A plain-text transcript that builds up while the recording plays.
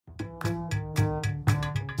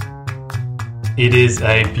It is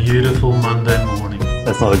a beautiful Monday morning.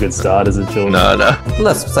 That's not a good start, is it, George? No.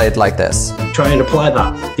 Let's say it like this. Try and apply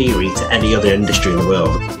that theory to any other industry in the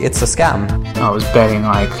world. It's a scam. I was betting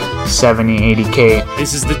like 70, 80K.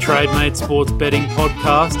 This is the TradeMate Sports Betting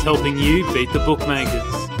Podcast, helping you beat the bookmakers.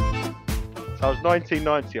 So I was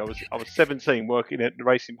 1990. I was 17, working at the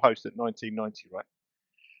Racing Post at 1990, right?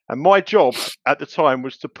 And my job at the time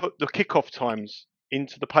was to put the kickoff times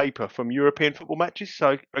into the paper from European football matches.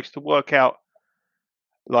 So I used to work out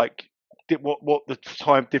like what the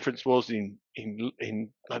time difference was in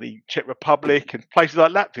bloody Czech Republic and places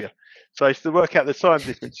like Latvia. So I used to work out the time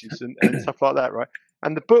differences and stuff like that, right?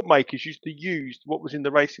 And the bookmakers used to use what was in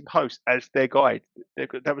the Racing Post as their guide.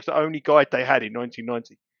 That was the only guide they had in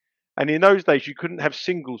 1990. And in those days, you couldn't have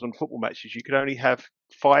singles on football matches. You could only have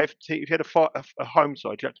 5 teams. If you had a home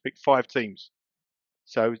side, you had to pick 5 teams.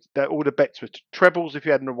 So all the bets were trebles if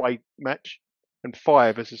you had an away match, and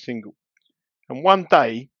 5 as a single. And one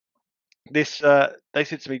day, they said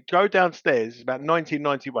to me, "Go downstairs." It's about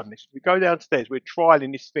 1991. They said, "We go downstairs. We're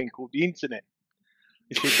trialing this thing called the internet."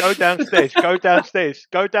 They said, "Go downstairs. Go downstairs.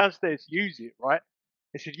 Go downstairs. Use it, right?"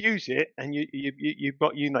 They said, "Use it, and you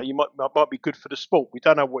might be good for the sport. We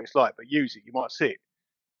don't know what it's like, but use it. You might see it."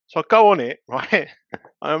 So I go on it, right? And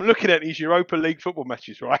I'm looking at these Europa League football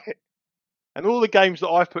matches, right? And all the games that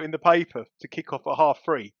I've put in the paper to kick off at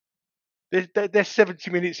 3:30, they're 70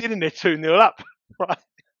 minutes in and they're 2-0 up, right?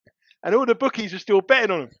 And all the bookies are still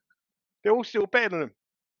betting on them. They're all still betting on them.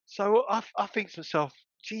 So I think to myself,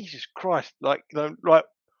 Jesus Christ, like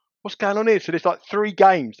what's going on here? So there's like 3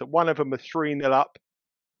 games that one of them are 3-0 up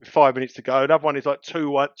with 5 minutes to go. Another one is like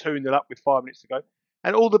 2-0 up with 5 minutes to go.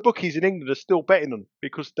 And all the bookies in England are still betting on them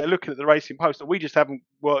because they're looking at the Racing Post and we just haven't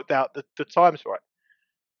worked out the times right.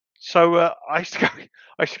 So I used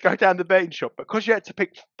to go down the betting shop, but because you had to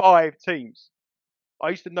pick 5 teams, I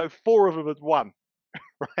used to know 4 of them had won.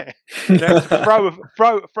 Right, and they had to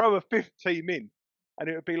throw a 5th team in, and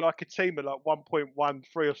it would be like a team of like 1.13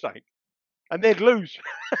 or something, and they'd lose,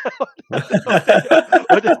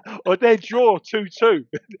 or they'd draw 2-2.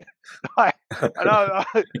 Like, and I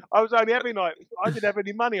was only having I didn't have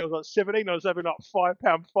any money. I was like 17. I was having like £5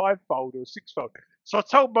 5-fold or 6-fold. So I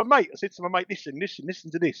told my mate. I said to my mate,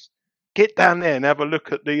 "Listen to this. Get down there and have a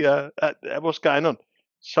look at the at what's going on."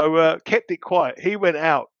 So kept it quiet. He went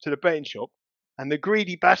out to the betting shop. And the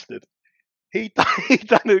greedy bastard, he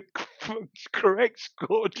done a correct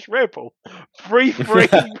score treble, 3-3,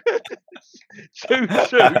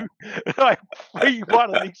 2-2, like 3-1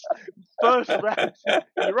 on these first round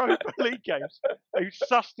Europa League games. They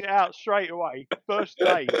sussed it out straight away. First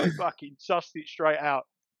day, they fucking sussed it straight out.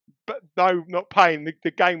 But no, not paying.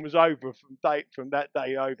 The game was over from that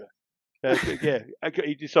day over.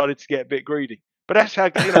 He decided to get a bit greedy. But that's how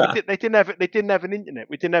they didn't have an internet.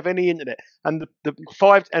 We didn't have any internet, and the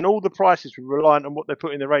 5 and all the prices were reliant on what they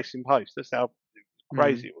put in the Racing Post. That's how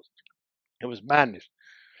crazy it was. It was madness.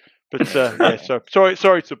 But so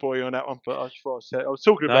sorry to bore you on that one. But I was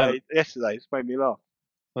talking about it yesterday. It's made me laugh.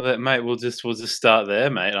 Well, mate, we'll just start there,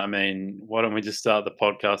 mate. I mean, why don't we just start the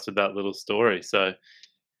podcast with that little story? So,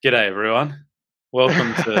 g'day everyone.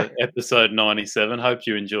 Welcome to episode 97. Hope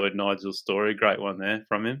you enjoyed Nigel's story. Great one there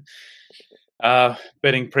from him.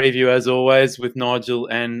 Betting preview as always with Nigel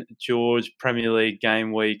and George, Premier League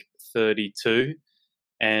game week 32,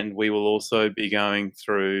 and we will also be going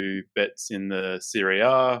through bets in the Serie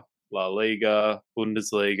A, La Liga,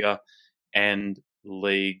 Bundesliga and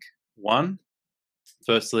League One.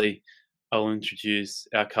 Firstly, I'll introduce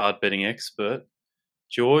our card betting expert.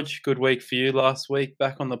 George, good week for you last week.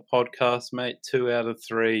 Back on the podcast, mate. 2 out of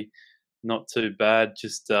 3. Not too bad.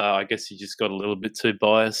 Just, I guess you just got a little bit too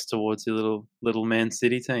biased towards your little Man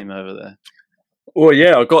City team over there. Well,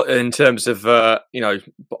 yeah, I got in terms of,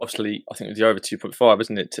 obviously, I think it was the over 2.5,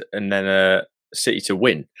 isn't it? And then City to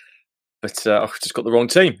win. But I just got the wrong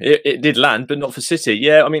team. It did land, but not for City.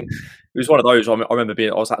 Yeah, I mean, it was one of those. I remember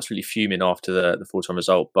I was absolutely fuming after the full-time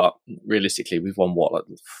result. But realistically, we've won, like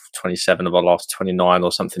 27 of our last 29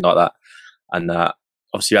 or something like that. And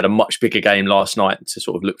obviously, you had a much bigger game last night to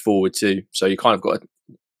sort of look forward to. So you kind of got to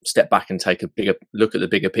step back and take a bigger look at the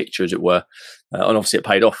bigger picture, as it were. And obviously, it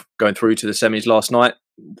paid off going through to the semis last night.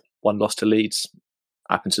 1 loss to Leeds.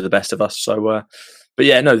 Happened to the best of us. So, but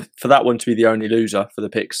yeah, no, for that one to be the only loser for the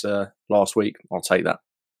picks last week, I'll take that.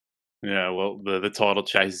 Yeah, well, the title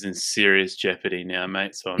chase is in serious jeopardy now,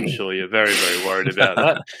 mate. So I'm sure you're very, very worried about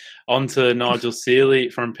that. On to Nigel Seeley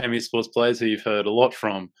from Premier Sports Players, who you've heard a lot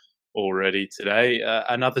from already today.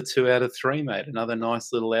 Another 2 out of 3, mate. Another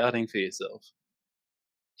nice little outing for yourself.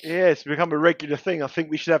 Yeah, it's become a regular thing. I think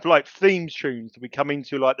we should have like theme tunes that we come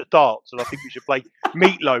into like the darts, and I think we should play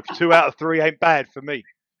Meatloaf. 2 out of 3 ain't bad for me.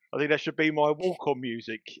 I think that should be my walk-on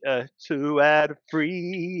music. 2 out of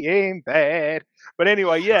 3 ain't bad. But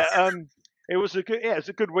anyway, it was a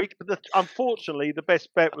good week. But unfortunately, the best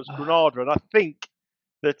bet was Granada, and I think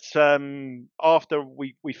that after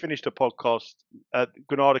we finished the podcast,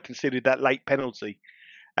 Granada considered that late penalty.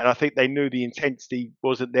 And I think they knew the intensity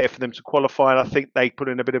wasn't there for them to qualify, and I think they put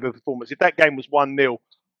in a bit of a performance. If that game was 1-0,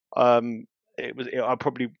 I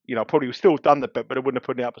probably would still have done the bet, but I wouldn't have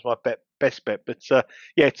put it up as my best bet. But 2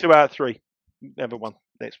 out of 3, never won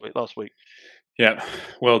last week. Yeah,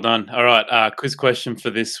 well done. All right, quiz question for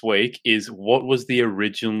this week is: what was the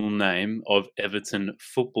original name of Everton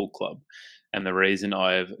Football Club? And the reason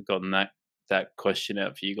I have gotten that question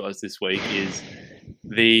out for you guys this week is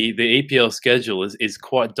the EPL schedule is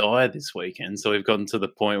quite dire this weekend. So we've gotten to the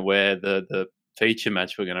point where the feature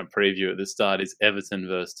match we're going to preview at the start is Everton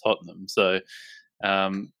versus Tottenham. So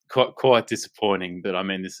quite disappointing, but I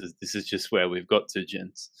mean this is just where we've got to,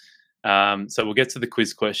 gents. So we'll get to the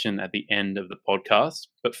quiz question at the end of the podcast,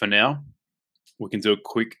 but for now we can do a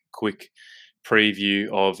quick preview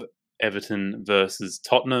of Everton versus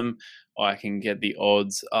Tottenham. I can get the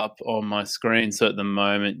odds up on my screen. So at the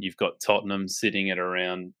moment, you've got Tottenham sitting at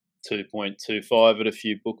around 2.25 at a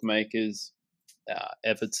few bookmakers.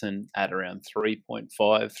 Everton at around 3.5,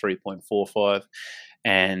 3.45,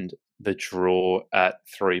 and the draw at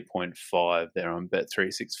 3.5 there on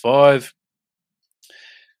Bet365.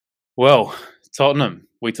 Well, Tottenham,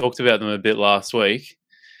 we talked about them a bit last week.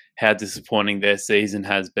 How disappointing their season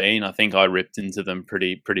has been. I think I ripped into them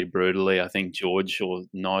pretty brutally. I think George or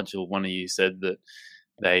Nigel, one of you, said that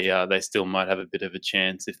they still might have a bit of a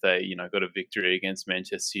chance if they got a victory against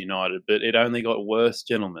Manchester United. But it only got worse,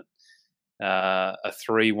 gentlemen. A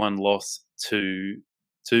 3-1 loss to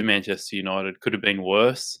Manchester United could have been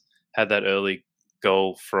worse. Had that early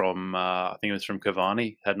goal from I think it was from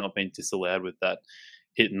Cavani, had not been disallowed with that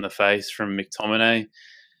hit in the face from McTominay.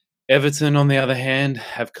 Everton, on the other hand,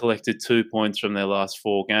 have collected 2 points from their last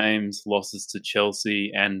 4 games, losses to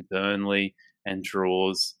Chelsea and Burnley, and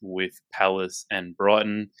draws with Palace and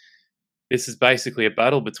Brighton. This is basically a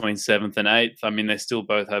battle between 7th and 8th. I mean, they still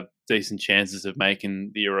both have decent chances of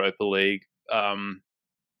making the Europa League.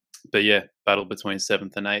 But yeah, battle between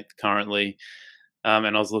 7th and 8th currently.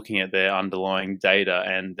 And I was looking at their underlying data,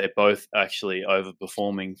 and they're both actually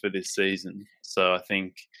overperforming for this season. So I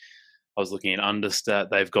think I was looking at Understat.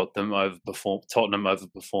 They've got them Tottenham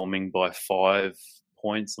overperforming by 5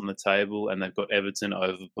 points on the table, and they've got Everton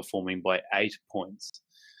overperforming by 8 points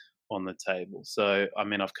on the table. So, I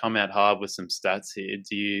mean, I've come out hard with some stats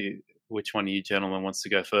here. Which one of you gentlemen wants to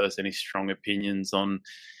go first? Any strong opinions on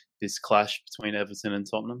this clash between Everton and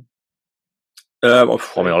Tottenham? I'll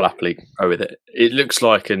happily go with it. It looks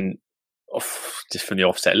like just from the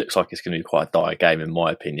offset, it looks like it's going to be quite a dire game, in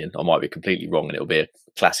my opinion. I might be completely wrong, and it'll be a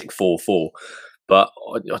classic 4-4. But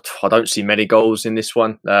I don't see many goals in this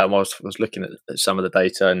one. I was looking at some of the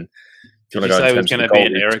data, and did you say it was going to be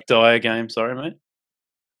an Eric Dyer game? Sorry, mate.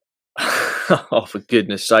 Oh, for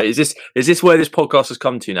goodness sake! Is this where this podcast has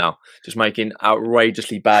come to now? Just making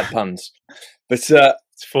outrageously bad puns. But it's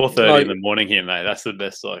 4:30 in the morning here, mate. That's the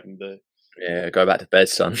best I can do. Yeah, go back to bed,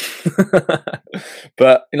 son.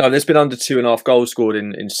 But there's been under 2.5 goals scored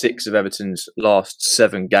in 6 of Everton's last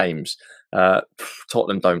 7 games.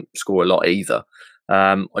 Tottenham don't score a lot either.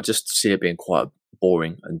 I just see it being quite a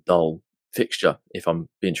boring and dull fixture, if I'm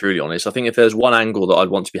being truly honest. I think if there's one angle that I'd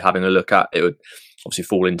want to be having a look at, it would obviously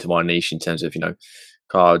fall into my niche in terms of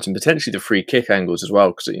cards and potentially the free kick angles as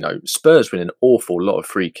well, because Spurs win an awful lot of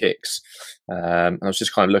free kicks. And I was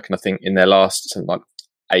just kind of looking, I think in their last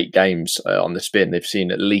 8 games on the spin, they've seen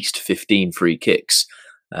at least 15 free kicks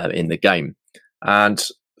in the game. And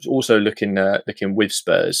also looking with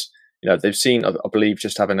Spurs, they've seen, I believe,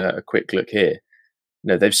 just having a quick look here,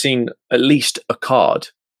 they've seen at least a card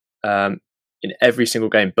in every single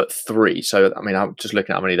game but 3. So, I mean, I'm just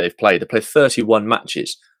looking at how many they've played. They played 31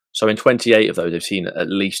 matches. So in 28 of those, they've seen at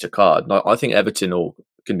least a card. Now, I think Everton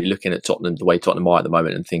can be looking at Tottenham the way Tottenham are at the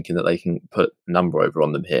moment and thinking that they can put a number over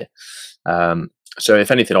on them here. So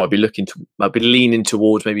if anything, I'd be leaning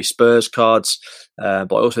towards maybe Spurs cards,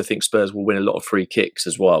 but I also think Spurs will win a lot of free kicks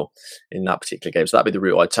as well in that particular game. So that'd be the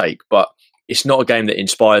route I'd take. But it's not a game that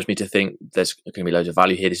inspires me to think there's going to be loads of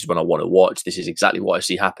value here. This is what I want to watch. This is exactly what I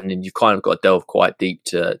see happening. You've kind of got to delve quite deep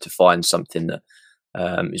to find something that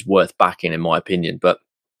is worth backing, in my opinion. But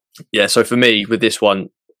yeah, so for me, with this one,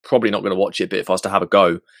 probably not going to watch it. But if I was to have a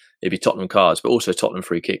go, it'd be Tottenham cards, but also Tottenham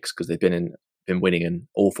free kicks, because they've been winning an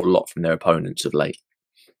awful lot from their opponents of late.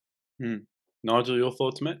 Nigel, your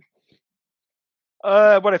thoughts, mate?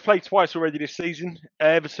 Well, they've played twice already this season.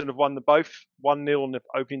 Everton have won them both. 1-0 on the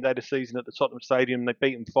opening day of the season at the Tottenham Stadium. They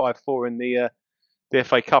beat them 5-4 in the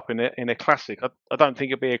FA Cup in a classic. I don't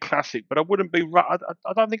think it'd be a classic, but I wouldn't be. I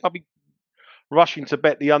don't think I'd be rushing to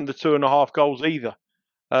bet the under 2.5 goals either.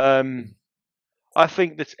 I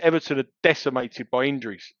think that Everton are decimated by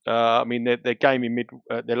injuries. I mean, their game in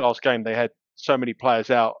their last game, they had so many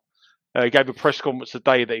players out. He gave a press conference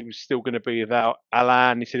today that he was still going to be without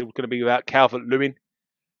Alan. He said he was going to be without Calvert-Lewin.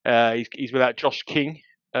 He's without Josh King.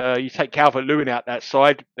 You take Calvert-Lewin out that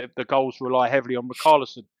side, the goals rely heavily on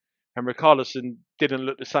Richarlison. And Richarlison didn't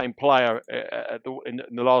look the same player in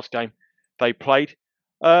the last game they played.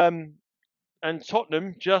 And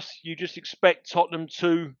Tottenham, you just expect Tottenham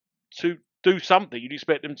to do something. You'd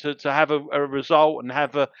expect them to have a result and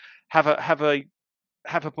have a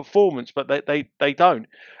performance, but they don't.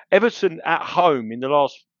 Everton at home in the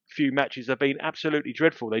last few matches have been absolutely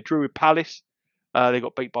dreadful. They drew with Palace. They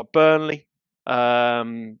got beat by Burnley.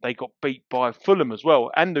 They got beat by Fulham as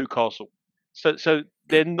well and Newcastle. So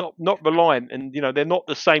they're not reliant, and they're not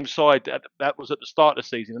the same side that was at the start of the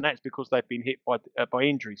season, and that's because they've been hit by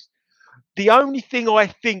injuries. The only thing I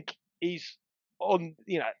think is on,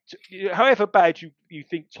 however bad you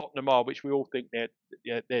think Tottenham are, which we all think they're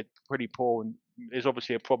pretty poor, and there's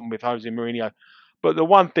obviously a problem with Jose Mourinho. But the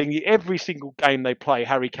one thing, every single game they play,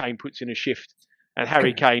 Harry Kane puts in a shift, and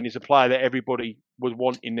Harry Kane is a player that everybody would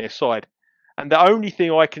want in their side. And the only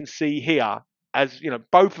thing I can see here, as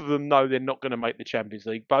both of them know they're not going to make the Champions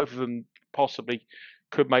League. Both of them possibly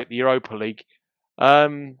could make the Europa League.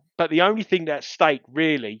 But the only thing that's at stake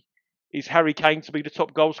really is Harry Kane to be the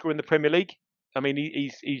top goal scorer in the Premier League. I mean,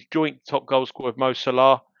 he's joint top goal scorer with Mo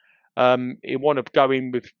Salah. He want to go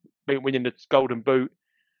in with winning the Golden Boot.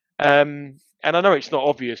 And I know it's not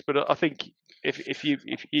obvious, but I think if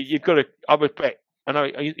you've got to, I would bet. I know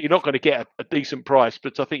you're not going to get a decent price,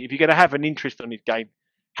 but I think if you're going to have an interest on his game,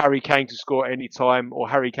 Harry Kane to score at any time or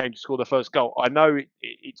Harry Kane to score the first goal. I know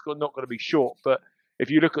it's not going to be short, but if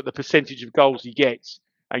you look at the percentage of goals he gets,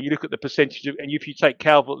 and you look at the percentage of, and if you take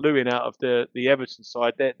Calvert-Lewin out of the Everton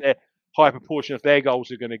side, their high proportion of their goals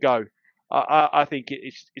are going to go. I think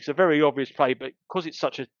it's a very obvious play, but because it's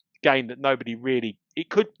such a game that nobody really,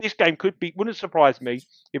 this game could be, wouldn't surprise me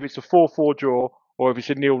if it's a 4-4 draw or if it's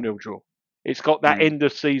a 0-0 draw. It's got that end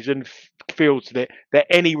of season feel to it that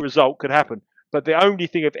any result could happen. But the only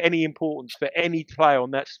thing of any importance for any player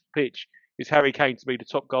on that pitch is Harry Kane to be the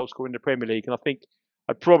top goal scorer in the Premier League. And I think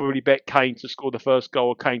I'd probably bet Kane to score the first goal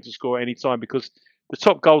or Kane to score at any time, because the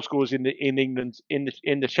top goal scorers in England in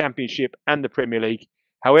the Championship and the Premier League,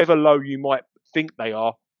 however low you might think they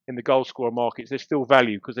are in the goal scorer markets, there's still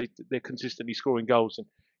value because they're consistently scoring goals and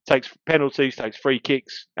takes penalties, takes free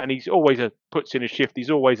kicks, and he's always puts in a shift. He's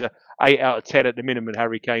always a 8 out of 10 at the minimum,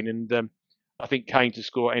 Harry Kane, and I think Kane to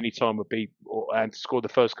score any time would be, and to score the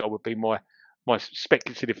first goal would be my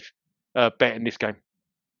speculative bet in this game.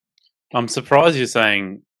 I'm surprised you're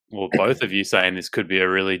saying, well, both of you saying this could be a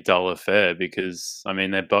really dull affair, because I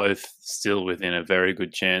mean they're both still within a very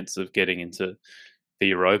good chance of getting into the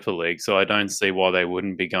Europa League. So I don't see why they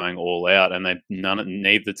wouldn't be going all out, and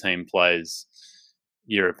neither team plays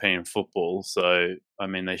European football. So I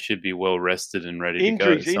mean they should be well rested and ready to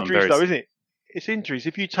go. Injuries though, isn't it? It's injuries.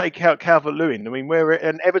 If you take out Calvert-Lewin, I mean,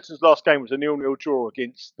 and Everton's last game was a 0-0 draw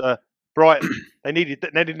against Brighton. They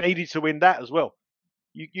needed to win that as well.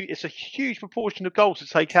 It's a huge proportion of goals to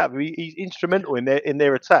take out. He's instrumental in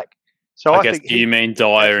their attack. So I guess think you mean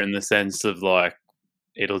dire in the sense of like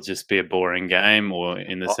it'll just be a boring game, or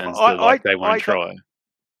in the sense that they won't try?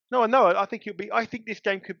 No, I think it'll be. I think this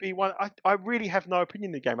game could be one. I really have no opinion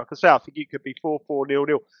in the game. Like I say, I think it could be 4-4,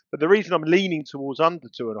 0-0. But the reason I'm leaning towards under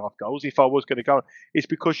 2.5 goals, if I was going to go, is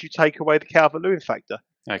because you take away the Calvert-Lewin factor,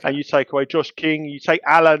 and you take away Josh King, you take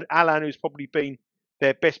Alan, who's probably been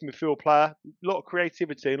their best midfield player. A lot of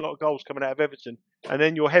creativity and a lot of goals coming out of Everton, and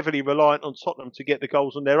then you're heavily reliant on Tottenham to get the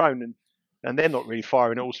goals on their own, and they're not really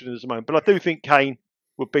firing at all cylinders at the moment. But I do think Kane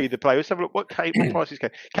would be the player. Let's have a look. What price is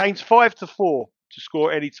Kane? Kane's 5-4. To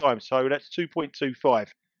score any time, so that's 2.25.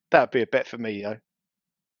 That'd be a bet for me, though.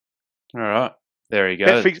 All right, there you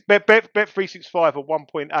go. Bet 365 or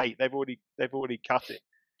 1.8. They've already cut it.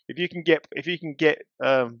 If you can get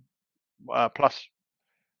plus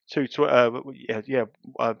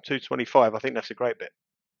 225, I think that's a great bet.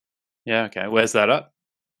 Yeah. Okay. Where's that at?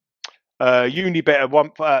 Unibet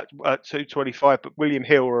at 225, but William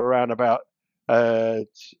Hill are around about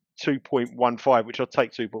 2.15, which I'll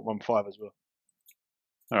take 2.15 as well.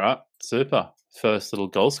 All right, super. First little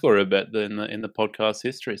goal scorer bet in the podcast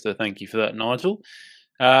history. So thank you for that, Nigel.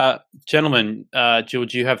 Gentlemen,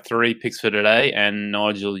 George, you have 3 picks for today, and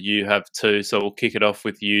Nigel, you have 2. So we'll kick it off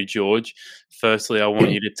with you, George. Firstly, I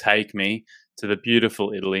want you to take me to the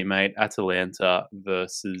beautiful Italy, mate. Atalanta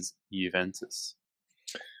versus Juventus.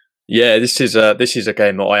 Yeah, this is a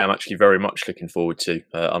game that I am actually very much looking forward to.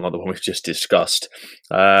 Another one we've just discussed.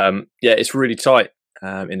 Yeah, it's really tight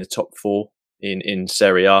in the top 4 in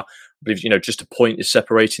Serie A. I believe, just a point is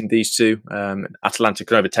separating these two. Atalanta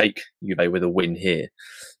can overtake Juve with a win here.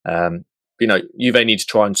 Juve need to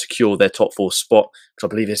try and secure their top 4 spot, because I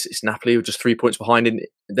believe it's Napoli who are just 3 points behind.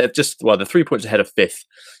 They're 3 points ahead of 5th,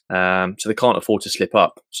 so they can't afford to slip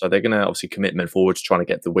up. So they're going to obviously commit men forward to trying to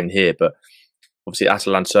get the win here. But obviously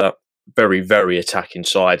Atalanta, very, very attacking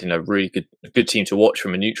side, really good team to watch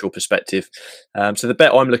from a neutral perspective. So the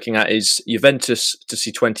bet I'm looking at is Juventus to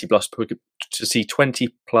see 20 plus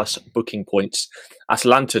booking points,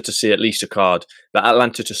 Atalanta to see at least a card, but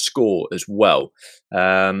Atalanta to score as well.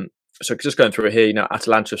 So just going through it here,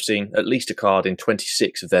 Atalanta have seen at least a card in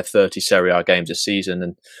 26 of their 30 Serie A games this season,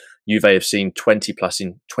 and Juve have seen 20 plus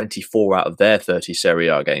in 24 out of their 30 Serie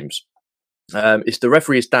A games. The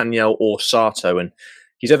referee is Daniele Orsato, and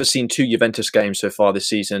he's ever seen 2 Juventus games so far this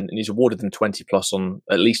season, and he's awarded them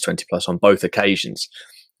at least 20 plus on both occasions.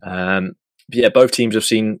 Both teams have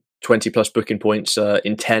seen 20 plus booking points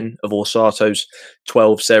in 10 of Orsato's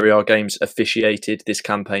 12 Serie A games officiated this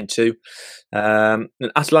campaign too. And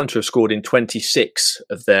Atalanta have scored in 26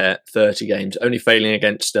 of their 30 games, only failing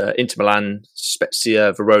against Inter Milan,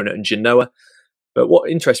 Spezia, Verona and Genoa. But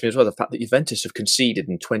what interests me as well, the fact that Juventus have conceded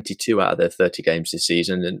in 22 out of their 30 games this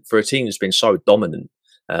season. And for a team that's been so dominant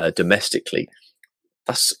domestically,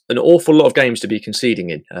 that's an awful lot of games to be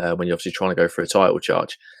conceding in when you're obviously trying to go for a title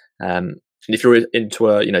charge. And if you're into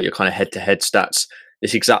your kind of head-to-head stats,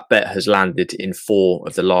 this exact bet has landed in 4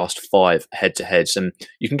 of the last 5 head-to-heads, and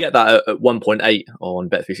you can get that at 1.8 on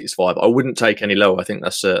Bet365. I wouldn't take any lower. I think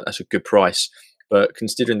that's a good price. But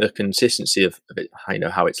considering the consistency of it,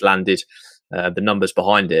 how it's landed, the numbers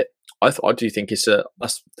behind it, I do think that's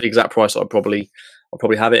the exact price I'll probably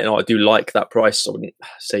have it, and I do like that price. I wouldn't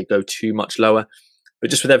say go too much lower. But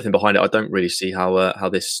just with everything behind it, I don't really see how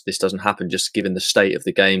this doesn't happen, just given the state of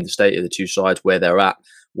the game, the state of the two sides, where they're at,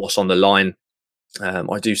 what's on the line.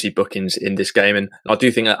 I do see bookings in this game, and I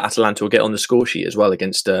do think that Atalanta will get on the score sheet as well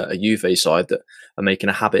against a Juve side that are making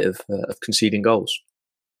a habit of conceding goals.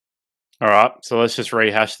 All right, so let's just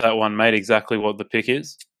rehash that one, mate, exactly what the pick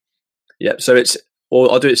is. Yeah, so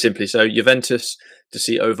I'll do it simply. So Juventus to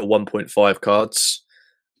see over 1.5 cards,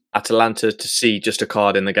 Atalanta to see just a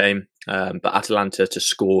card in the game, but Atalanta to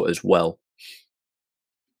score as well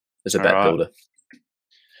as a bet builder.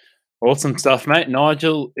 Awesome stuff, mate.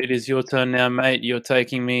 Nigel, it is your turn now, mate. You're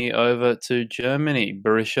taking me over to Germany.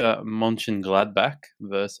 Borussia Mönchengladbach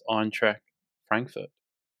versus Eintracht Frankfurt.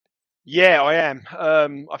 Yeah, I am.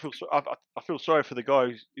 I feel sorry for the guy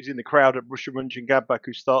who's in the crowd at Borussia Mönchengladbach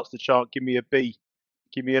who starts to chant, "Give me a B,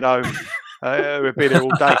 give me an O." We've been here all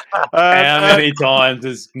day. How many times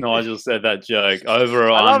has Nigel said that joke? Over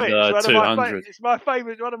or under 200? It's my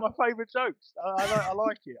favourite. One of my favourite jokes. I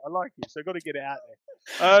like it. So I've got to get it out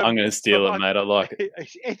there. I'm going to steal it, mate. I like it.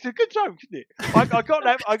 It's a good joke, isn't it? I got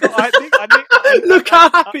that. I Look how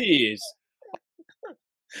happy he is.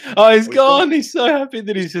 Oh, he's gone. He's so happy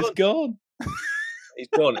that he's just gone. He's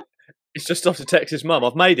gone. He's just off to text his mum.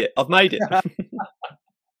 I've made it.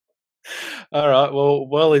 All right.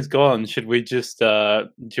 Well, he's gone. Should we just? Do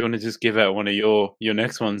you want to just give out one of your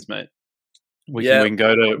next ones, mate? We can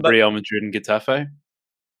go to Real Madrid and Getafe.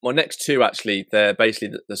 My next 2, actually, they're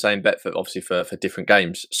basically the same bet for different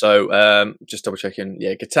games. So just double checking.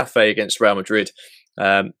 Yeah, Getafe against Real Madrid.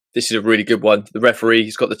 This is a really good one. The referee,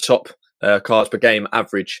 he's got the top cards per game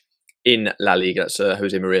average in La Liga. That's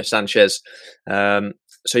Jose Maria Sanchez.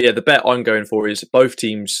 So yeah, the bet I'm going for is both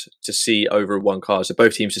teams to see over 1 card. So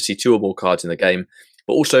both teams to see 2 or more cards in the game,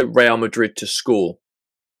 but also Real Madrid to score.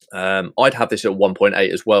 I'd have this at 1.8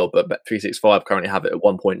 as well, but Bet365 currently have it at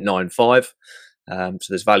 1.95. So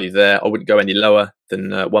there's value there. I wouldn't go any lower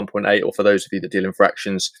than 1.8, or for those of you that deal in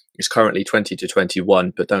fractions, it's currently 20 to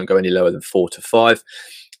 21, but don't go any lower than 4 to 5.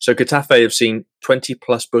 So Getafe have seen 20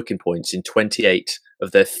 plus booking points in 28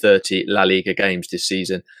 of their 30 La Liga games this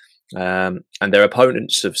season. And their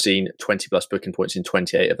opponents have seen 20 plus booking points in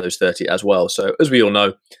 28 of those 30 as well. So as we all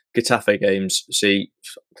know, Getafe games see,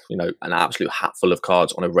 an absolute hatful of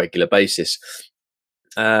cards on a regular basis.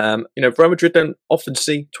 Real Madrid don't often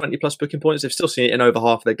see 20 plus booking points. They've still seen it in over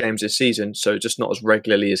half of their games this season, so just not as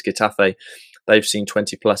regularly as Getafe. They've seen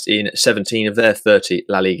 20 plus in 17 of their 30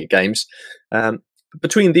 La Liga games.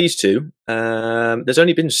 between these two, there's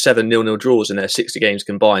only been 7 0-0 draws in their 60 games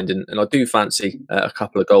combined, and I do fancy a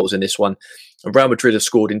couple of goals in this one. Real Madrid have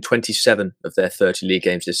scored in 27 of their 30 league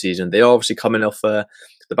games this season. They are obviously coming off the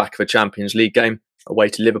back of a Champions League game away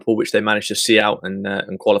to Liverpool, which they managed to see out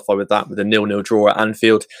and qualify with that, with a 0-0 draw at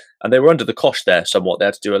Anfield. And they were under the cosh there somewhat. They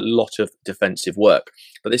had to do a lot of defensive work,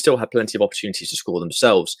 but they still had plenty of opportunities to score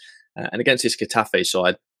themselves. And against this Getafe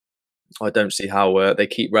side, I don't see how they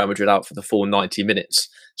keep Real Madrid out for the full 90 minutes.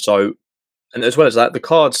 So, and as well as that, the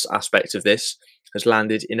cards aspect of this has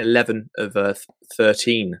landed in 11 of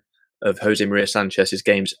 13 of Jose Maria Sanchez's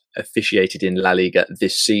games officiated in La Liga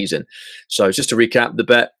this season. So just to recap, the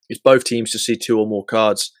bet is both teams to see 2 or more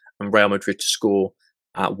cards and Real Madrid to score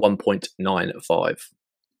at 1.95.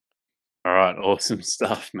 All right, awesome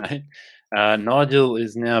stuff, mate. Nigel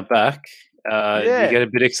is now back. You get a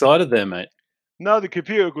bit excited there, mate. No, the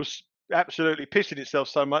computer was absolutely pissing itself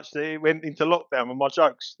so much that it went into lockdown with my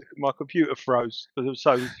jokes. My computer froze because it was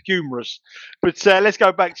so humorous. But let's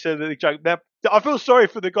go back to the joke. Now, I feel sorry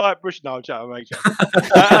for the guy at Brush. No, I'm joking.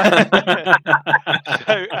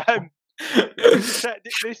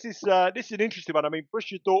 This is an interesting one. I mean,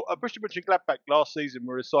 Borussia Mönchengladbach last season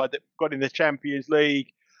were a side that got in the Champions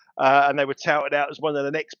League. And they were touted out as one of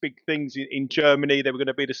the next big things in Germany. They were going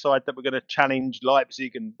to be the side that were going to challenge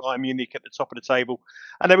Leipzig and Bayern Munich at the top of the table.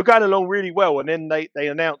 And they were going along really well. And then they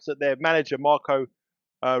announced that their manager, Marco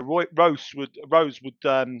Rose, would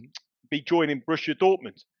be joining Borussia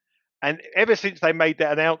Dortmund. And ever since they made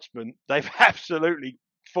that announcement, they've absolutely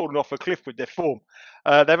fallen off a cliff with their form.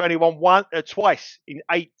 They've only won twice in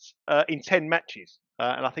 10 matches.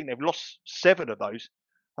 And I think they've lost 7 of those.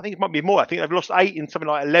 I think it might be more. I think they've lost 8 in something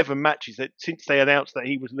like 11 matches since they announced that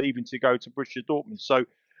he was leaving to go to Borussia Dortmund. So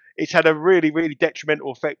it's had a really, really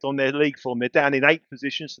detrimental effect on their league form. They're down in 8th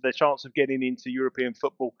position, so their chance of getting into European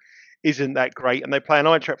football isn't that great. And they play an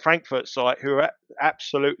Eintracht Frankfurt side who are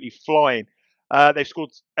absolutely flying. They've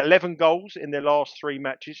scored 11 goals in their last 3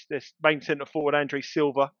 matches. Their main centre forward, Andre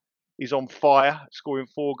Silva, is on fire, scoring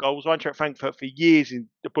 4 goals. Eintracht Frankfurt for years in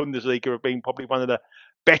the Bundesliga have been probably one of the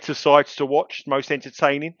better sides to watch, most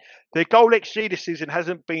entertaining. Their goal XG this season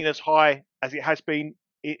hasn't been as high as it has been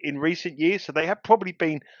in recent years, so they have probably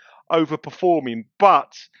been overperforming.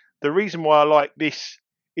 But the reason why I like this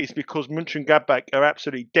is because Mönchengladbach are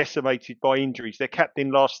absolutely decimated by injuries. Their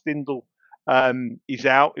captain, Lars Stindl, is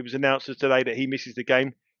out. It was announced today that he misses the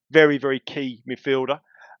game. Very, very key midfielder.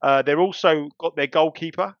 They're also got their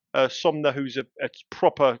goalkeeper, Sommer, who's a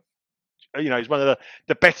proper, he's one of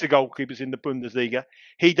the better goalkeepers in the Bundesliga.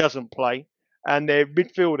 He doesn't play. And their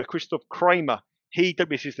midfielder, Christoph Kramer, he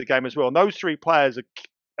misses the game as well. And those 3 players are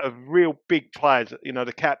real big players.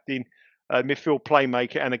 The captain, midfield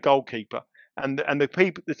playmaker, and a goalkeeper. And the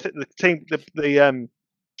people, the team,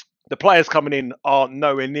 the players coming in are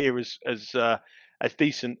nowhere near as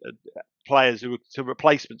decent players who are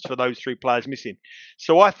replacements for those 3 players missing.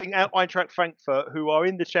 So I think Eintracht Frankfurt, who are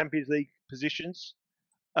in the Champions League positions,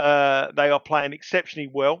 they are playing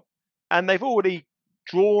exceptionally well, and they've already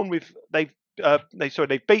drawn with they've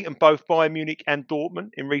beaten both Bayern Munich and Dortmund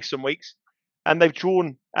in recent weeks, and they've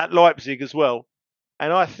drawn at Leipzig as well.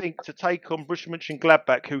 And I think to take on Borussia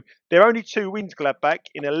Mönchengladbach, who their only 2 wins, Gladbach,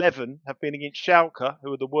 in 11 have been against Schalke,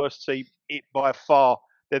 who are the worst team by far.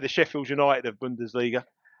 They're the Sheffield United of Bundesliga,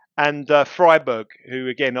 and Freiburg, who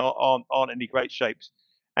again aren't in any great shapes.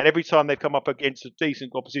 And every time they've come up against a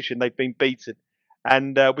decent opposition, they've been beaten.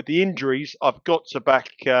 And with the injuries, I've got to back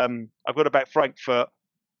Frankfurt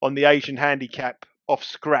on the Asian handicap off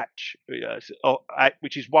scratch,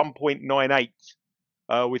 which is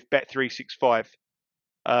 1.98 with Bet365.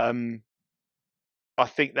 I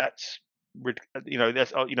think that's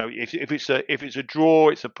if it's a draw,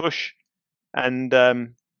 it's a push, and I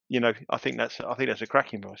think that's a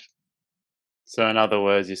cracking price. So in other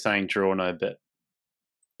words, you're saying draw no bet.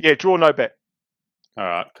 Yeah, draw no bet. All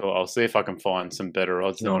right, cool. I'll see if I can find some better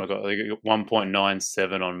odds than what I got. I got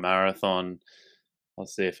 1.97 on Marathon. I'll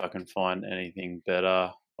see if I can find anything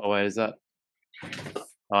better. Oh wait, is that?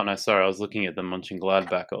 Oh no, sorry. I was looking at the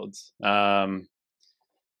Mönchengladbach odds.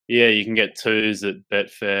 Yeah, you can get 2s at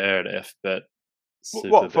Betfair, at FBet.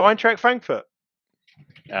 What, for Eintracht Frankfurt?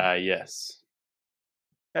 Yes.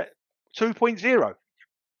 2.0?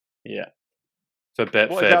 Yeah. For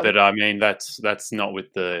Betfair, but I mean that's not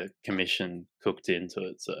with the commission cooked into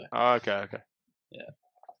it. So. Oh, okay. Yeah.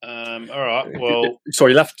 All right. Well,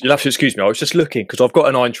 sorry, you'll have to excuse me. I was just looking because I've got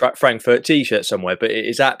an Eintracht Frankfurt T-shirt somewhere, but it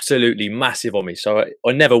is absolutely massive on me, so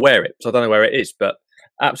I never wear it. So I don't know where it is, but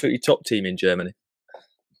absolutely top team in Germany.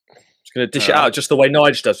 Just going to dish it out just the way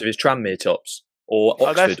Nigel does with his Tranmere tops. or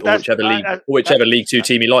Oxford, or whichever League Two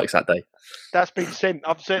team he likes that day. That's been sent.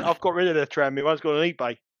 I've got rid of the tram. One's got an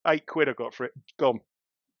eBay. £8 I got for it. Gone.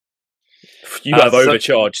 You have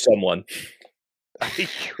overcharged someone.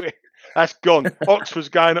 £8. That's gone. Oxford's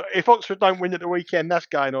going on. If Oxford don't win at the weekend, that's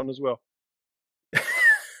going on as well.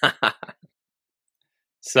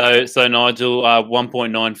 So Nigel,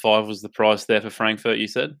 1.95 was the price there for Frankfurt, you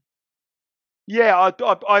said? Yeah,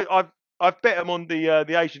 I've bet them on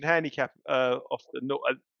the Asian handicap off the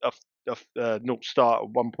North Start of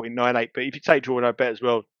 1.98. But if you take draw, no bet as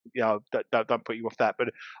well. Don't put you off that. But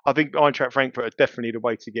I think Eintracht Frankfurt are definitely the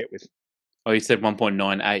way to get with. Oh, you said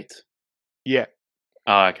 1.98. Yeah.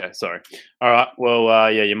 Oh, okay. Sorry. All right.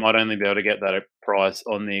 Well, you might only be able to get that price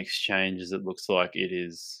on the exchanges. It looks like it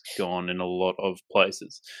is gone in a lot of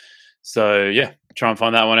places. So, yeah, try and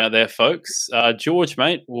find that one out there, folks. George,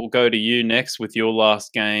 mate, we'll go to you next with your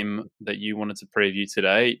last game that you wanted to preview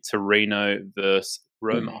today, Torino versus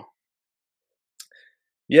Roma.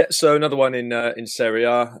 Yeah, so another one in Serie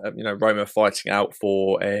A. Roma fighting out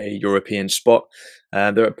for a European spot.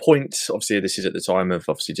 They're a point. Obviously, this is at the time of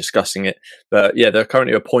obviously discussing it, but yeah, they're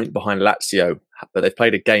currently a point behind Lazio, but they've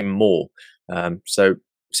played a game more. So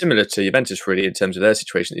similar to Juventus, really, in terms of their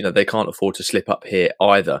situation. They can't afford to slip up here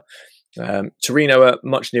either. Torino are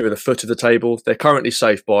much nearer the foot of the table. They're currently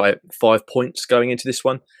safe by 5 points going into this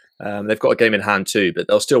one. They've got a game in hand too, but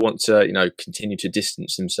they'll still want to, continue to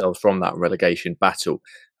distance themselves from that relegation battle.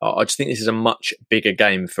 I just think this is a much bigger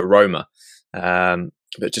game for Roma.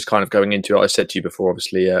 But just kind of going into it, I said to you before,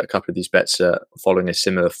 obviously, a couple of these bets are following a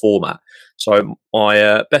similar format. So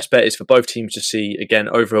my best bet is for both teams to see, again,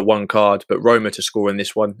 over a one card, but Roma to score in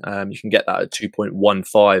this one. You can get that at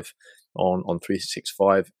 2.15 on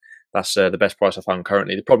 365. That's the best price I found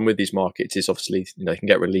currently. The problem with these markets is obviously, they can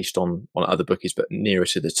get released on other bookies, but nearer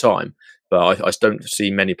to the time. But I don't see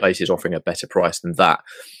many places offering a better price than that.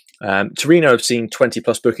 Torino have seen 20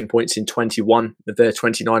 plus booking points in 21 of their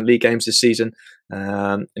 29 league games this season.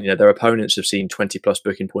 And, their opponents have seen 20 plus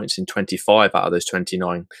booking points in 25 out of those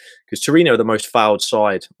 29. Because Torino are the most fouled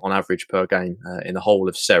side on average per game in the whole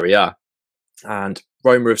of Serie A. And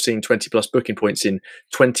Roma have seen 20 plus booking points in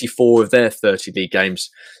 24 of their 30 league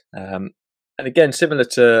games. And again, similar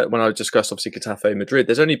to when I discussed, obviously, Getafe Madrid,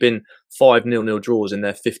 there's only been 5 0-0 draws in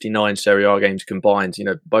their 59 Serie A games combined.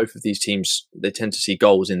 Both of these teams, they tend to see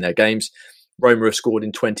goals in their games. Roma have scored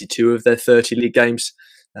in 22 of their 30 league games.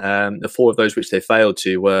 The 4 of those which they failed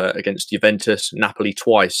to were against Juventus, Napoli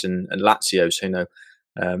twice, and Lazio. So,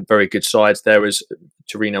 very good sides there, as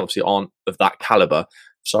Torino obviously aren't of that calibre.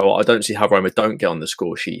 So I don't see how Roma don't get on the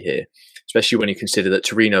score sheet here, especially when you consider that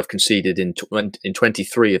Torino have conceded in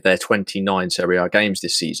 23 of their 29 Serie A games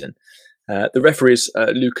this season. The referee is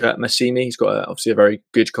Luca Massimi. He's got obviously a very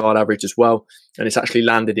good card average as well, and it's actually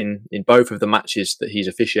landed in both of the matches that he's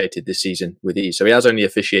officiated this season with ease. So he has only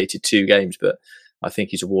officiated 2 games, but I think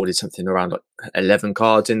he's awarded something around 11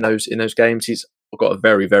 cards in those games. He's got a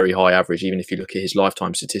very, very high average, even if you look at his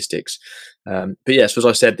lifetime statistics. But yes, as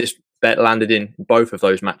I said, this bet landed in both of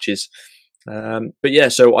those matches. But yeah,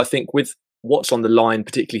 so I think with what's on the line,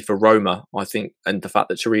 particularly for Roma, I think, and the fact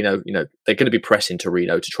that Torino, they're going to be pressing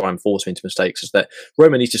Torino to try and force them into mistakes, is that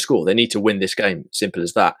Roma needs to score. They need to win this game. Simple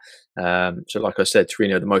as that. So like I said,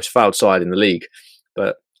 Torino are the most fouled side in the league,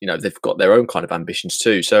 but they've got their own kind of ambitions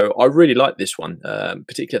too. So I really like this one,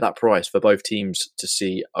 particularly at that price for both teams to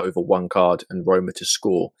see over one card and Roma to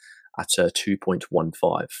score at 2.15.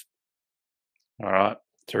 All right.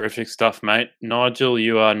 Terrific stuff, mate. Nigel,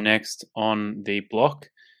 you are next on the block.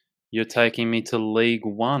 You're taking me to League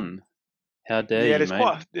One. How dare you,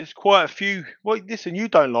 mate? There's quite a few. Well, listen, you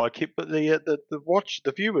don't like it, but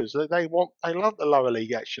the viewers, they love the lower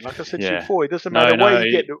league action. Like I said to you before, it doesn't matter where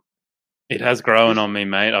you get. It has grown on me,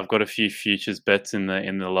 mate. I've got a few futures bets in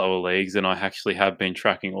the lower leagues, and I actually have been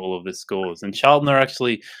tracking all of the scores. And Charlton are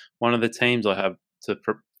actually one of the teams I have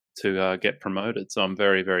to get promoted. So I'm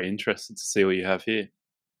very, very interested to see what you have here.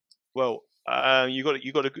 Well, you got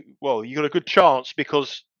a good chance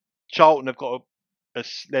because Charlton have got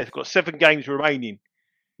they've got 7 games remaining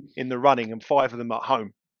in the running and 5 of them at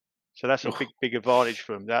home. So that's a big advantage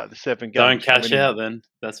for them. Out of the 7 games, don't cash out then.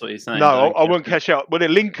 That's what you're saying. No, I won't cash out. Well,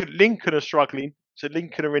 Lincoln are struggling. So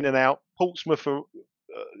Lincoln are in and out. Portsmouth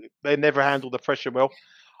they never handle the pressure well.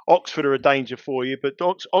 Oxford are a danger for you, but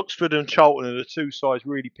Oxford and Charlton are the 2 sides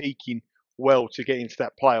really peaking well to get into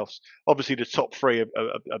that playoffs. Obviously, the top 3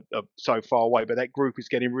 are so far away, but that group is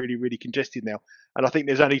getting really, really congested now. And I think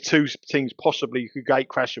there's only 2 teams possibly who could gate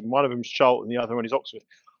crash them. One of them is Charlton, the other one is Oxford.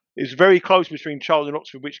 It's very close between Charlton and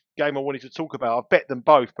Oxford, which game I wanted to talk about. I've bet them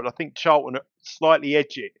both, but I think Charlton slightly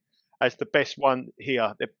edge it. as the best one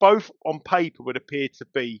here. They're both on paper would appear to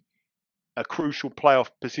be a crucial playoff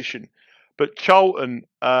position. But Charlton,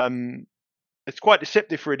 it's quite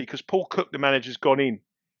deceptive really because Paul Cook, the manager's gone in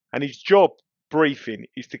and his job briefing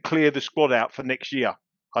is to clear the squad out for next year.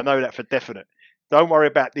 I know that for definite. Don't worry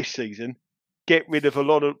about this season. Get rid of a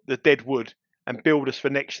lot of the dead wood and build us for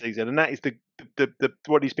next season. And that is the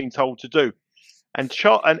what he's been told to do. And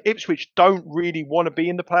Ipswich don't really want to be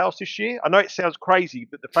in the playoffs this year. I know it sounds crazy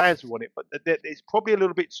that the fans want it, but it's probably a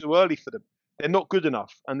little bit too early for them. They're not good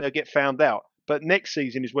enough and they'll get found out. But next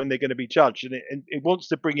season is when they're going to be judged. And it wants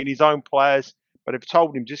to bring in his own players, but they've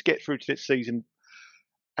told him just get through to this season.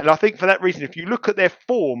 And I think for that reason, if you look at their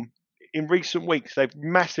form in recent weeks, they've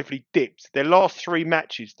massively dipped. Their last 3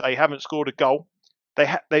 matches, they haven't scored a goal.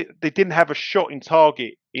 They didn't have a shot in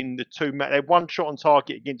target in the 2 matches. They had 1 shot on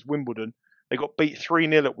target against Wimbledon. They got beat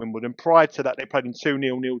 3-0 at Wimbledon. Prior to that, they played in 2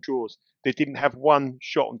 0-0 draws. They didn't have 1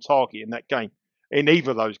 shot on target in that game, in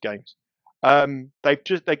either of those games.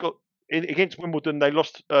 They got against Wimbledon. They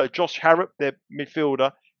lost Josh Harrop, their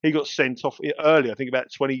midfielder. He got sent off early, I think about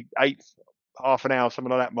 28th, half an hour,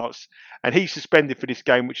 something like that, Marks. And he's suspended for this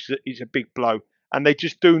game, which is a big blow. And they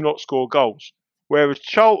just do not score goals. Whereas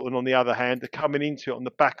Charlton, on the other hand, are coming into it on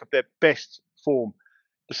the back of their best form.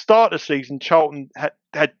 The start of the season, Charlton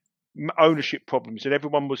had ownership problems, and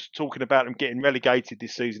everyone was talking about them getting relegated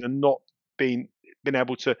this season and not being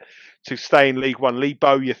able to stay in League One. Lee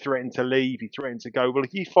Bowyer threatened to leave. He threatened to go. Well,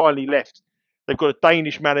 he finally left. They've got a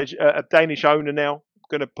Danish manager, a Danish owner now,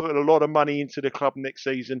 going to put a lot of money into the club next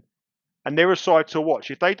season. And they're a side to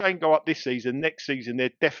watch. If they don't go up this season, next season,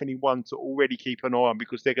 they're definitely one to already keep an eye on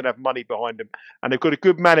because they're going to have money behind them. And they've got a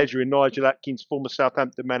good manager in Nigel Atkins, former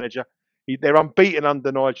Southampton manager. They're unbeaten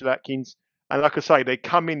under Nigel Atkins. And like I say, they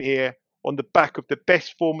come in here on the back of the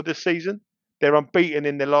best form of the season. They're unbeaten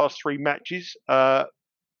in their last 3 matches,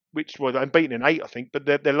 which was unbeaten in 8, I think. But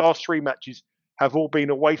their last 3 matches have all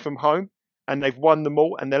been away from home, and they've won them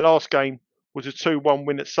all. And their last game was a 2-1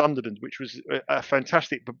 win at Sunderland, which was a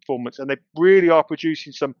fantastic performance. And they really are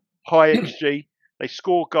producing some high XG. They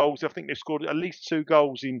score goals. I think they've scored at least 2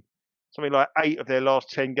 goals in something like 8 of their last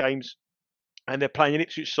 10 games. And they're playing an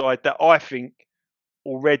Ipswich side that I think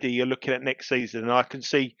already are looking at next season. And I can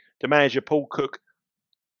see the manager, Paul Cook,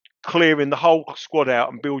 clearing the whole squad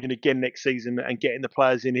out and building again next season and getting the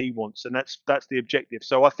players in he wants. And that's the objective.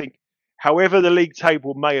 So I think however the league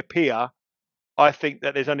table may appear, I think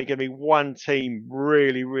that there's only going to be one team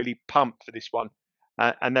really, really pumped for this one,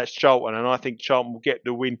 and that's Charlton. And I think Charlton will get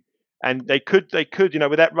the win. And they could,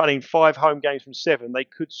 with that running 5 home games from 7, they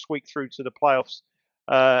could squeak through to the playoffs.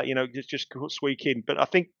 Just squeak in. But I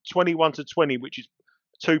think 21-20, which is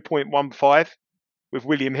 2.15 with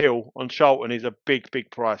William Hill on Charlton, is a big, big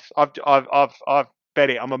price. I've bet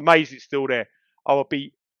it. I'm amazed it's still there. I would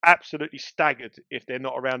be absolutely staggered if they're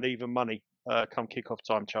not around even money come kick-off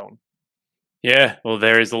time, Charlton. Yeah, well,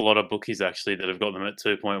 there is a lot of bookies actually that have got them at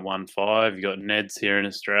 2.15. You've got Ned's here in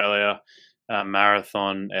Australia,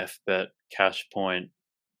 Marathon, FBet, Cashpoint,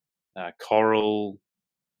 Coral,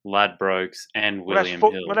 Ladbrokes, and William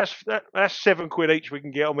Hill. Well, that's £7 each we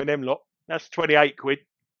can get on with them lot. That's 28 quid.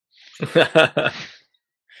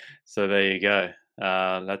 So there you go.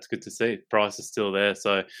 That's good to see. Price is still there.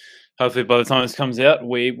 So hopefully by the time this comes out,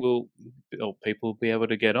 people will be able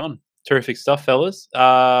to get on. Terrific stuff, fellas.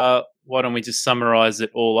 Why don't we just summarise it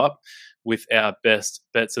all up with our best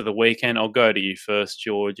bets of the weekend? I'll go to you first,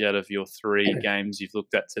 George. Out of your 3 games you've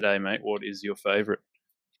looked at today, mate, what is your favourite?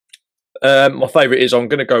 My favourite is I'm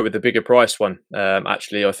going to go with the bigger price one.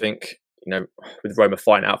 Actually, I think with Roma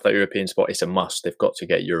fighting out for that European spot, it's a must. They've got to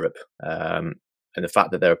get Europe. And the fact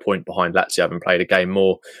that they're a point behind Lazio, haven't played a game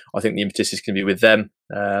more, I think the impetus is going to be with them.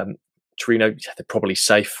 Torino, they're probably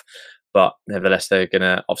safe. But nevertheless, they're going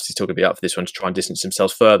to obviously still going to be up for this one to try and distance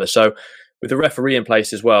themselves further. So with the referee in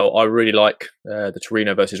place as well, I really like the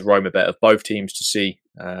Torino versus Roma bet of both teams to see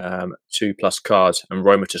 2+ cards and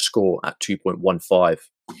Roma to score at 2.15.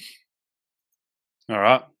 All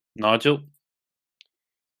right, Nigel.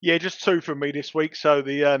 Yeah, just 2 from me this week. So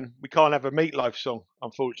we can't have a Meatloaf song,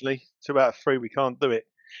 unfortunately. 2 out of 3, we can't do it.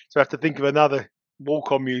 So I have to think of another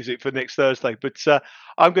walk-on music for next Thursday. But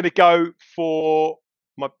I'm going to go for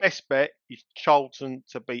my best bet is Charlton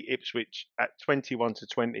to beat Ipswich at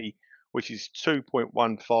 21-20, which is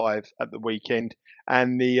 2.15 at the weekend.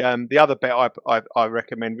 And the other bet I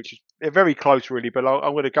recommend, which is very close really, but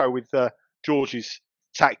I'm going to go with George's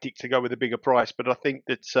tactic to go with a bigger price. But I think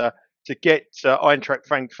that to get Eintracht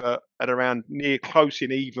Frankfurt at around near close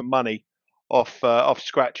in even money off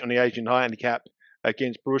scratch on the Asian handicap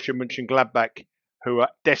against Borussia Mönchengladbach who are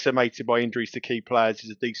decimated by injuries to key players, is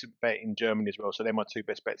a decent bet in Germany as well. So they're my two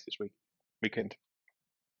best bets this weekend.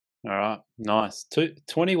 All right, nice.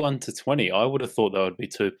 21 to 20. I would have thought that would be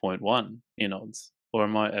 2.1 in odds, or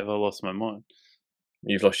am I ever lost my mind?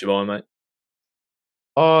 You've lost your mind, mate.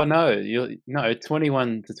 Oh no,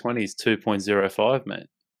 21 to 20 is 2.05, mate.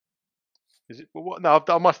 Is it? Well, what? No,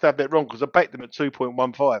 I must have that wrong because I bet them at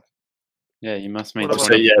 2.15. Yeah, you must mean Well,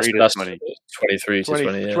 23 so to that's 20. 23 to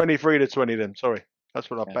 20. Yeah. 23 to 20 then. Sorry. That's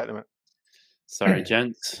what I Yeah. bet them at. Sorry,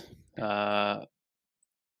 gents.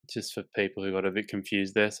 Just for people who got a bit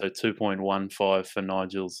confused there. So 2.15 for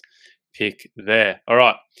Nigel's pick there. All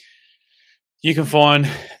right. You can find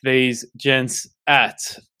these gents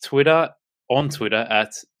at Twitter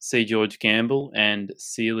at CGeorgeGamble and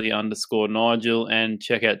Sealy_Nigel, and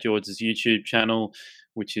check out George's YouTube channel,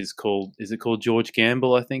 which is called George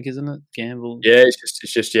Gamble, I think, isn't it? Gamble. Yeah,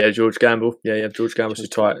 it's just George Gamble. Yeah, George Gamble.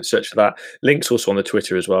 Just search for that. Link's also on the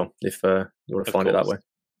Twitter as well, if you want to find it that way.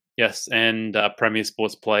 Yes, and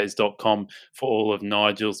premiersportsplayers.com for all of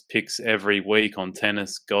Nigel's picks every week on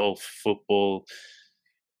tennis, golf, football,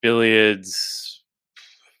 billiards,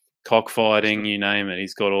 cockfighting, you name it.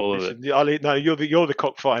 He's got all of it. No, you're the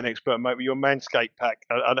cockfighting expert, mate. With your Manscaped pack,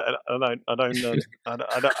 I don't know.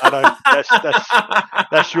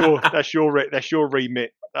 That's your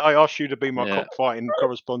remit. I asked you to be my cockfighting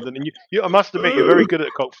correspondent, and you I must admit, you're very good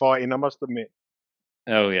at cockfighting. I must admit.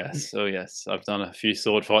 Oh yes. I've done a few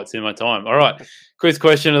sword fights in my time. All right, quiz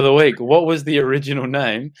question of the week: what was the original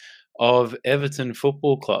name of Everton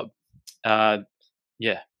Football Club?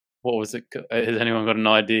 What was it? Has anyone got an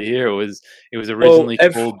idea here? It was originally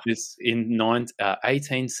called this in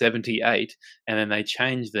 1878, and then they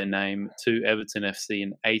changed their name to Everton FC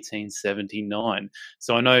in 1879.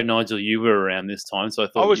 So I know, Nigel, you were around this time, so I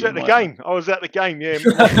thought I was at the game. Yeah,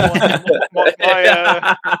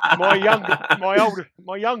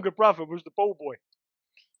 my younger brother was the ball boy.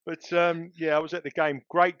 But I was at the game.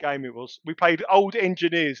 Great game it was. We played Old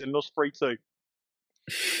Engineers and lost 3-2.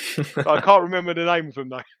 I can't remember the name of them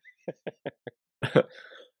though.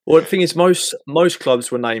 Well, the thing is, most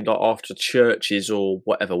clubs were named after churches or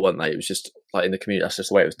whatever, weren't they? It was just like in the community. That's just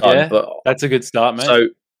the way it was done. Yeah, but that's a good start, mate. So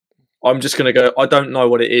I'm just going to go. I don't know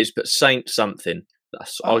what it is, but Saint something.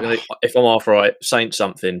 If I'm half right, Saint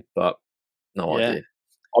something, but no idea.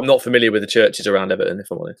 I'm not familiar with the churches around Everton,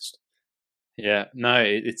 if I'm honest. Yeah,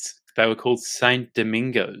 no, they were called Saint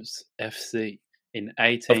Domingos FC in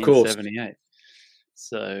 1878.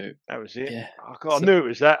 So that was it. Yeah. I knew it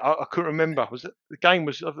was that. I couldn't remember. Was it the game?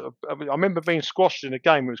 I remember being squashed in a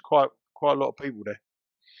game. There was quite a lot of people there.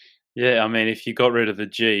 Yeah, I mean, if you got rid of the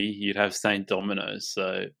G, you'd have Saint Domino's.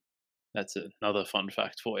 So that's another fun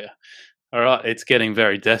fact for you. All right, it's getting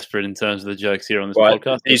very desperate in terms of the jokes here on this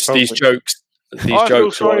podcast. These jokes. I feel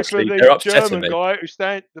sorry for the German guy who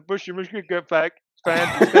stands the Bush and Michigan fan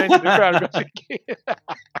stands in the crowd.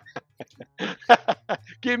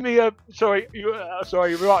 Give me a sorry. You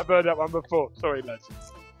might burn that one before. Sorry, lads.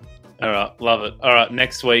 All right, love it. All right,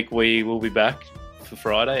 next week we will be back for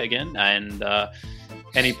Friday again, and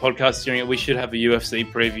any podcasts during it, we should have a UFC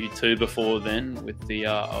preview too before then. With the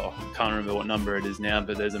I can't remember what number it is now,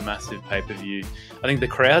 but there's a massive pay-per-view. I think the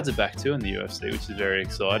crowds are back too in the UFC, which is very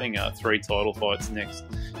exciting. 3 title fights next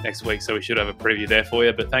week, so we should have a preview there for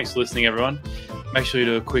you. But thanks for listening, everyone. Make sure you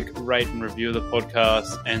do a quick rate and review of the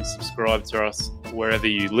podcast and subscribe to us wherever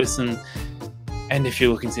you listen. And if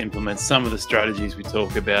you're looking to implement some of the strategies we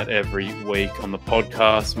talk about every week on the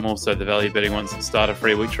podcast, more so the value betting ones, start a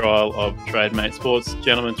free week trial of TradeMate Sports.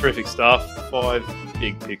 Gentlemen, terrific stuff. 5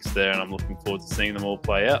 big picks there, and I'm looking forward to seeing them all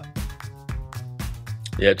play out.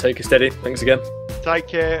 Yeah, take it steady. Thanks again. Take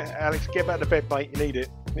care, Alex. Get back to bed, mate. You need it.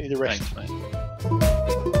 You need a rest. Thanks, mate.